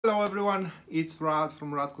Hello everyone, it's Rad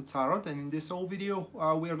from Radko Tarot, and in this whole video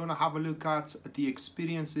we are going to have a look at the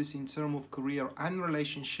experiences in terms of career and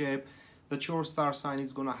relationship that your star sign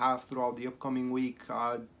is going to have throughout the upcoming week,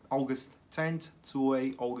 August 10th to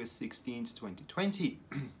August 16th, 2020.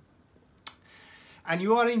 And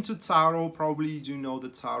you are into tarot, probably you do know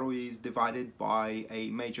that tarot is divided by a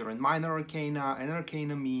major and minor arcana, and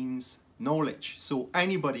arcana means knowledge, so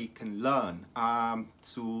anybody can learn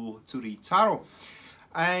to read tarot.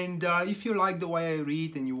 And if you like the way I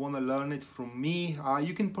read and you want to learn it from me,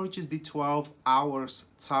 you can purchase the 12 hours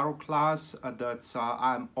tarot class that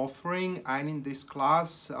I'm offering. And in this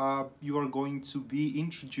class, you are going to be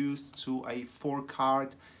introduced to a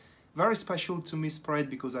 4-card, very special to me spread,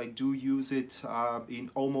 because I do use it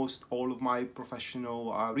in almost all of my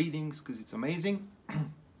professional readings because it's amazing.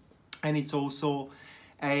 And it's also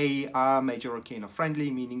a major arcana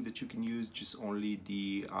friendly, meaning that you can use just only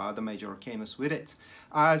the major arcanas with it.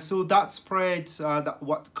 So that spread,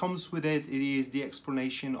 what comes with it, it is the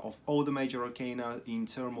explanation of all the major arcana in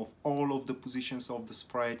terms of all of the positions of the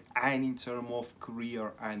spread and in terms of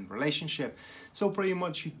career and relationship. So pretty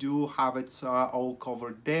much you do have it all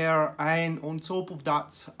covered there. And on top of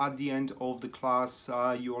that, at the end of the class,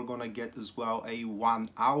 you are gonna get as well a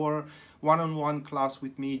 1-hour one-on-one class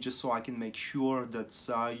with me, just so I can make sure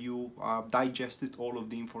that you digested all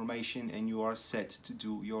of the information and you are set to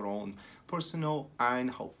do your own personal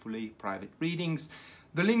and hopefully private readings.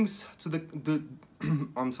 The links to the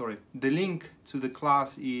link to the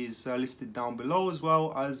class is listed down below, as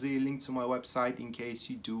well as a link to my website in case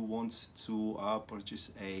you do want to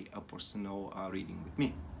purchase a personal reading with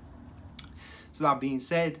me. So that being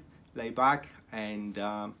said, lay back and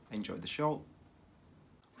enjoy the show.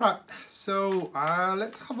 Right, so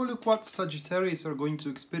let's have a look what Sagittarius are going to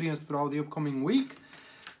experience throughout the upcoming week.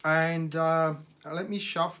 And let me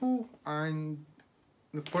shuffle, and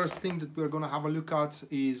the first thing that we're going to have a look at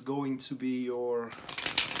is going to be your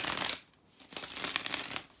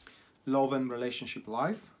love and relationship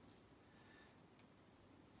life.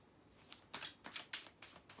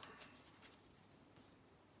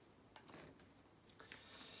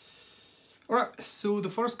 Alright, so the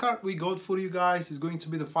first card we got for you guys is going to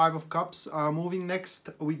be the 5 of Cups. Moving next,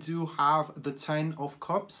 we do have the 10 of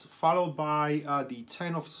Cups, followed by the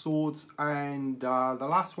 10 of Swords, and the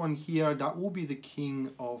last one here, that will be the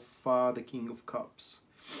King of Cups.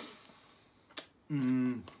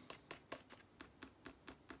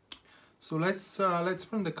 So let's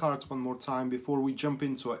bring the cards one more time before we jump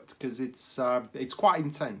into it, because it's quite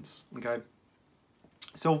intense. Okay,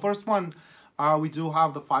 so first one. We do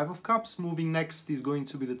have the 5 of Cups. Moving next is going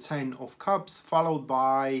to be the 10 of Cups, followed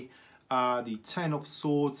by the 10 of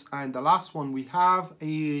Swords, and the last one we have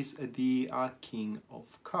is the King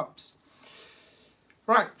of Cups.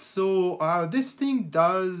 Right, so this thing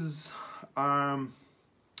does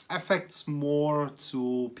affects more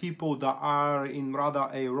to people that are in rather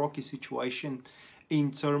a rocky situation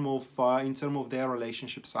in terms of their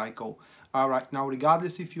relationship cycle. Right now,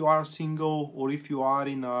 regardless if you are single or if you are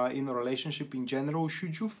in a relationship in general,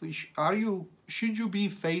 should you be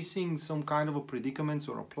facing some kind of a predicament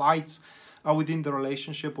or a plight within the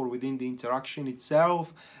relationship or within the interaction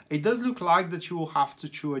itself, it does look like that you will have to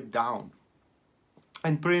chew it down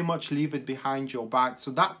and pretty much leave it behind your back. So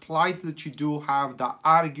that plight that you do have, that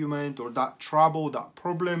argument or that trouble, that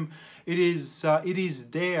problem, it is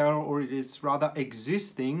there, or it is rather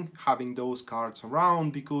existing, having those cards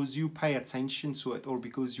around, because you pay attention to it, or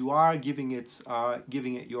because you are giving it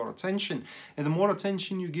your attention. And the more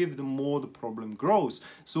attention you give, the more the problem grows.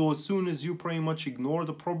 So as soon as you pretty much ignore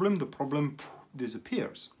the problem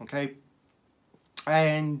disappears. Okay,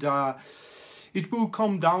 and it will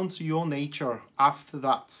come down to your nature after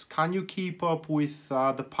that. Can you keep up with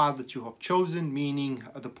the path that you have chosen, meaning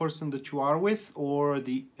the person that you are with, or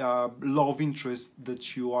the love interest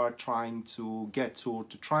that you are trying to get to, or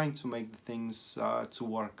trying to make the things to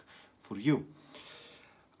work for you?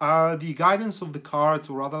 The guidance of the cards,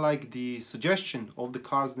 or rather like the suggestion of the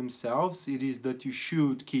cards themselves, it is that you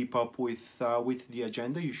should keep up with the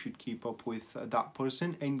agenda. You should keep up with that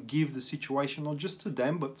person and give the situation, not just to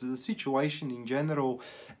them, but to the situation in general,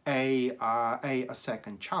 a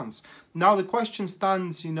second chance. Now the question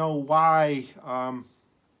stands, you know, why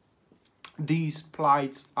these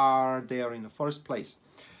plights are there in the first place.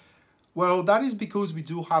 Well, that is because we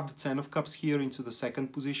do have the 10 of Cups here into the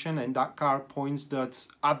second position, and that card points that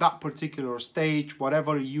at that particular stage,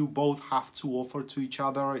 whatever you both have to offer to each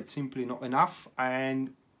other, it's simply not enough,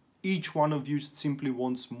 and each one of you simply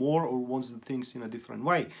wants more, or wants the things in a different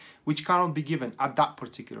way, which cannot be given at that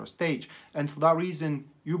particular stage. And for that reason,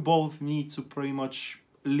 you both need to pretty much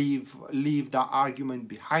leave that argument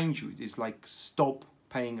behind you. It's like stop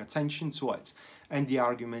paying attention to it, and the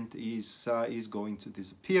argument is going to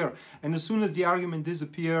disappear. And as soon as the argument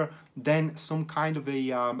disappear, then some kind of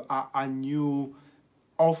a new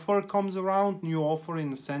offer comes around, new offer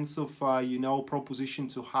in the sense of you know, proposition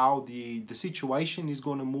to how the situation is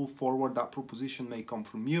going to move forward. That proposition may come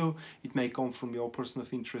from you, it may come from your person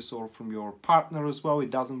of interest or from your partner as well.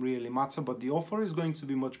 It doesn't really matter, but the offer is going to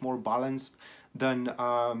be much more balanced than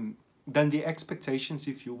the expectations,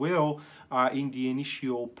 if you will, in the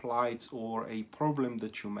initial plight or a problem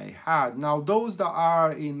that you may have. Now, those that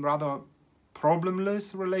are in rather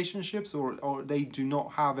problemless relationships, or they do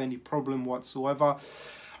not have any problem whatsoever,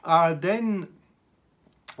 then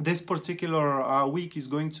this particular week is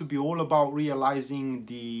going to be all about realizing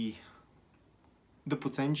the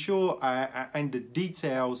potential and the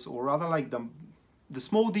details, or rather like the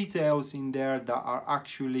small details in there that are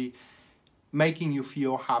actually making you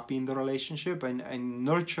feel happy in the relationship, and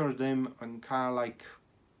nurture them and kind of like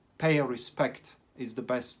pay a respect is the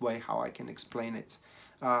best way how I can explain it.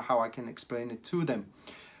 To them.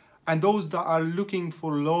 And those that are looking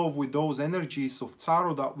for love with those energies of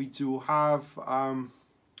tarot that we do have,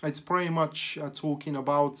 it's pretty much talking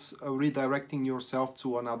about redirecting yourself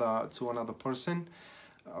to another person,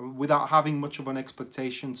 without having much of an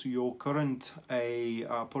expectation to your current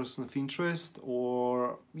person of interest,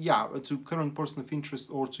 or to current person of interest,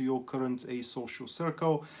 or to your current social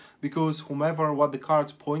circle, because what the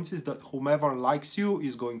cards points is that whomever likes you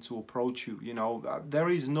is going to approach you. You know, there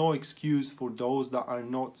is no excuse for those that are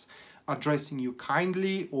not addressing you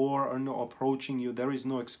kindly or are not approaching you. There is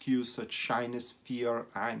no excuse such shyness, fear,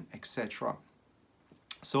 and etc.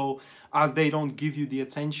 So as they don't give you the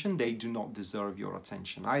attention, they do not deserve your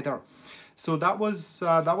attention either. So that was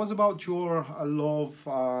about your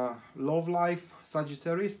love life,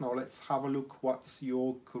 Sagittarius. Now let's have a look what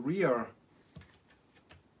your career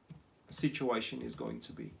situation is going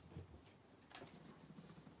to be.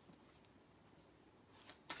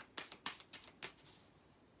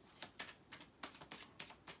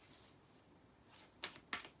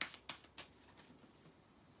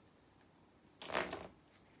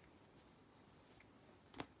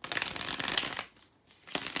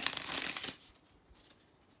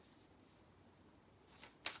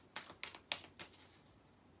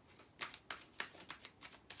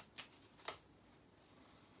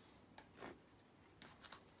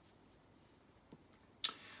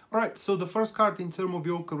 Alright, so the first card in terms of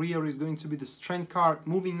your career is going to be the Strength card.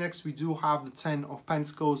 Moving next, we do have the 10 of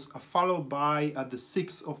Pentacles, followed by the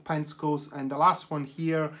 6 of Pentacles, and the last one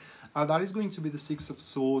here, that is going to be the 6 of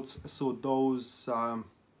Swords. So those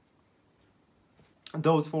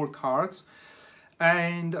 4 cards.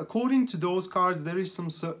 And according to those cards, there is some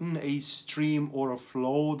certain a stream or a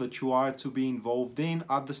flow that you are to be involved in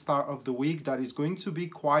at the start of the week. That is going to be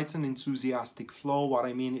quite an enthusiastic flow. What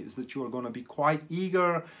I mean is that you are going to be quite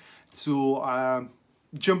eager to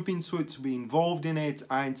jump into it, to be involved in it,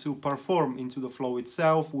 and to perform into the flow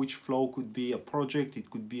itself, which flow could be a project, it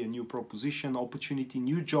could be a new proposition, opportunity,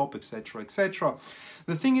 new job, etc, etc.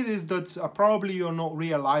 The thing is that probably you're not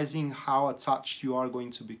realizing how attached you are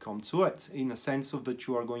going to become to it, in a sense of that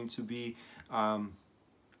you are going to be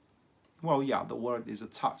well, yeah, the word is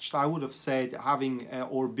attached. I would have said having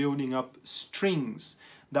or building up strings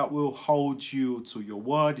that will hold you to your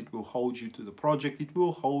word, it will hold you to the project, it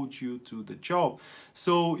will hold you to the job.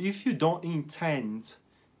 So if you don't intend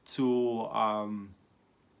to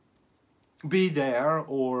be there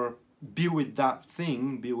or be with that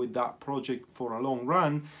thing, be with that project for a long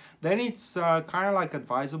run, then it's kind of like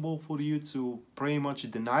advisable for you to pretty much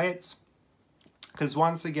deny it. Because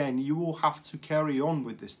once again, you will have to carry on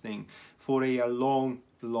with this thing for a long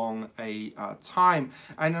time.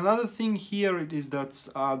 And another thing here, it is that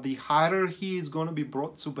the hierarchy is going to be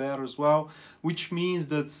brought to bear as well, which means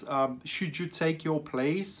that should you take your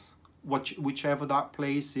place, whichever that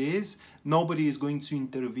place is, nobody is going to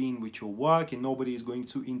intervene with your work, and nobody is going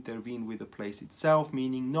to intervene with the place itself,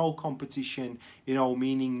 meaning no competition, you know,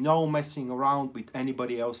 meaning no messing around with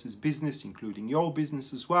anybody else's business, including your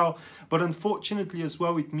business as well. But unfortunately as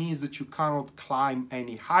well, it means that you cannot climb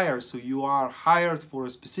any higher. So you are hired for a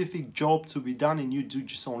specific job to be done, and you do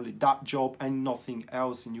just only that job and nothing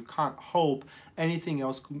else, and you can't hope anything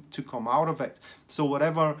else to come out of it. So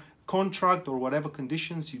whatever contract or whatever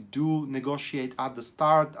conditions you do negotiate at the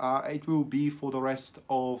start, it will be for the rest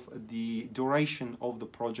of the duration of the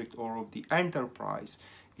project or of the enterprise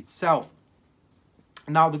itself.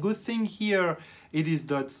 Now the good thing here, it is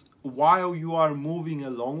that while you are moving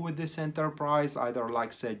along with this enterprise, either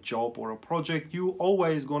like said job or a project, you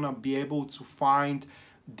always gonna be able to find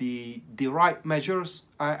the right measures,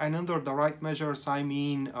 and under the right measures I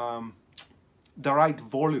mean the right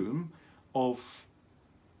volume of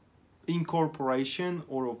incorporation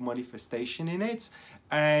or of manifestation in it,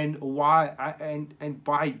 and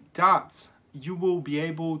by that you will be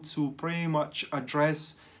able to pretty much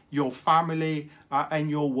address your family and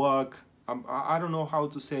your work. I don't know how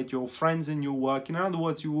to say it, your friends and your work. In other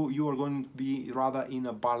words, you are going to be rather in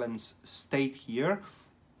a balanced state here.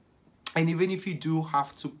 And even if you do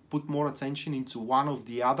have to put more attention into one or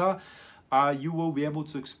the other, you will be able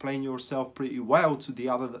to explain yourself pretty well to the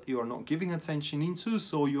other that you are not giving attention into,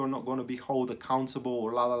 so you're not going to be held accountable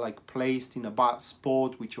or rather like placed in a bad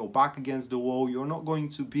spot with your back against the wall. You're not going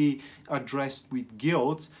to be addressed with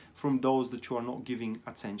guilt from those that you are not giving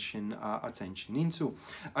attention into.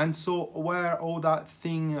 And so where all that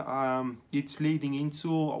thing it's leading into,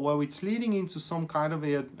 well, it's leading into some kind of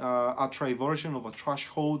a triversion of a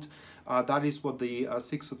threshold. That is what the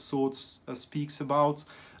Six of Swords speaks about.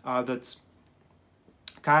 That's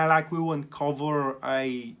kind of like we will uncover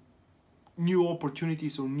a new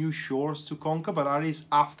opportunities or new shores to conquer, but that is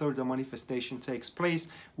after the manifestation takes place,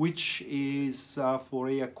 which is for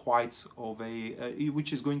a quite of a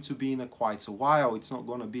which is going to be in a quite a while. It's not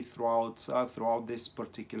going to be throughout this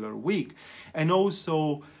particular week. And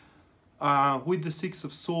also with the Six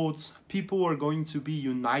of Swords, people are going to be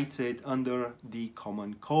united under the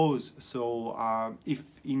common cause. So if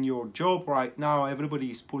in your job right now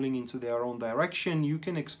everybody is pulling into their own direction, you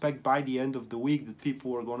can expect by the end of the week that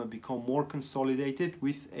people are going to become more consolidated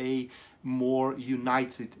with a more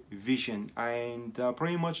united vision, and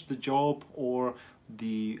pretty much the job or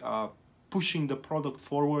the pushing the product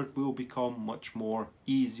forward will become much more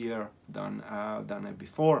easier than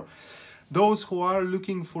before. Those who are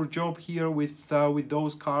looking for job here with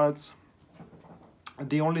those cards,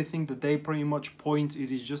 the only thing that they pretty much point,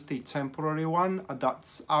 it is just a temporary one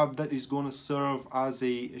that is going to serve as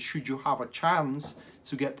a, should you have a chance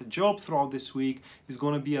to get the job throughout this week, is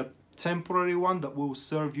going to be a temporary one that will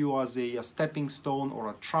serve you as a stepping stone or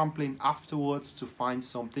a trampoline afterwards to find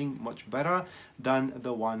something much better than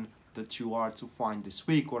the one that you are to find this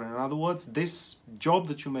week. Or in other words, this job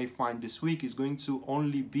that you may find this week is going to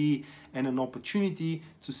only be an opportunity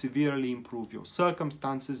to severely improve your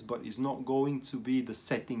circumstances, but is not going to be the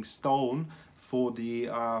setting stone for the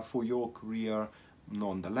for your career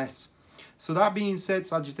nonetheless. So that being said,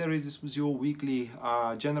 Sagittarius, this was your weekly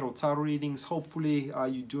general tarot readings. Hopefully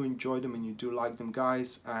you do enjoy them and you do like them,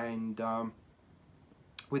 guys. And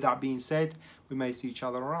with that being said, we may see each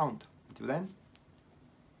other around. Until then,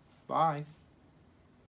 bye.